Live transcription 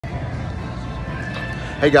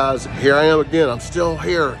Hey guys, here I am again. I'm still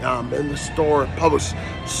here. I'm in the store, Publix,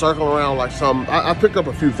 circling around like I picked up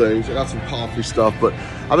a few things. I got some coffee stuff, but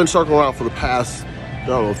I've been circling around for the past,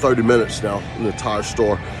 30 minutes now in the entire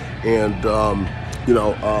store. And, I'm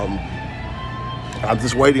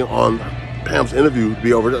just waiting on Pam's interview to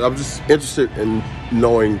be over. I'm just interested in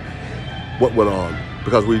knowing what went on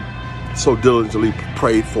because we so diligently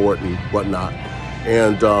prayed for it and whatnot.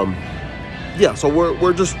 And, yeah, so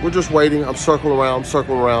we're just waiting. I'm circling around,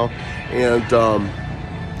 and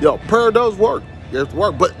prayer does work. It has to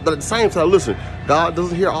work, but at the same time, listen, God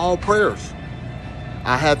doesn't hear all prayers.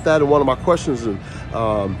 I had that in one of my questions, and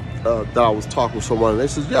that I was talking with someone, and they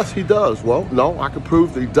said, yes, He does. Well, no, I can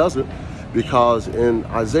prove that He doesn't, because in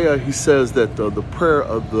Isaiah He says that the prayer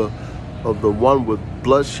of the one with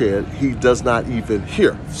bloodshed He does not even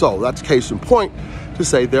hear. So that's case in point to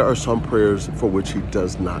say there are some prayers for which He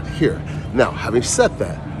does not hear. Now, having said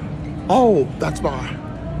that, that's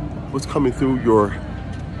what's coming through. Your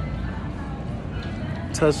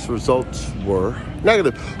test results were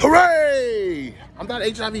negative. Hooray! I'm not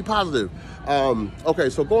HIV positive. Okay,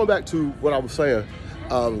 so going back to what I was saying,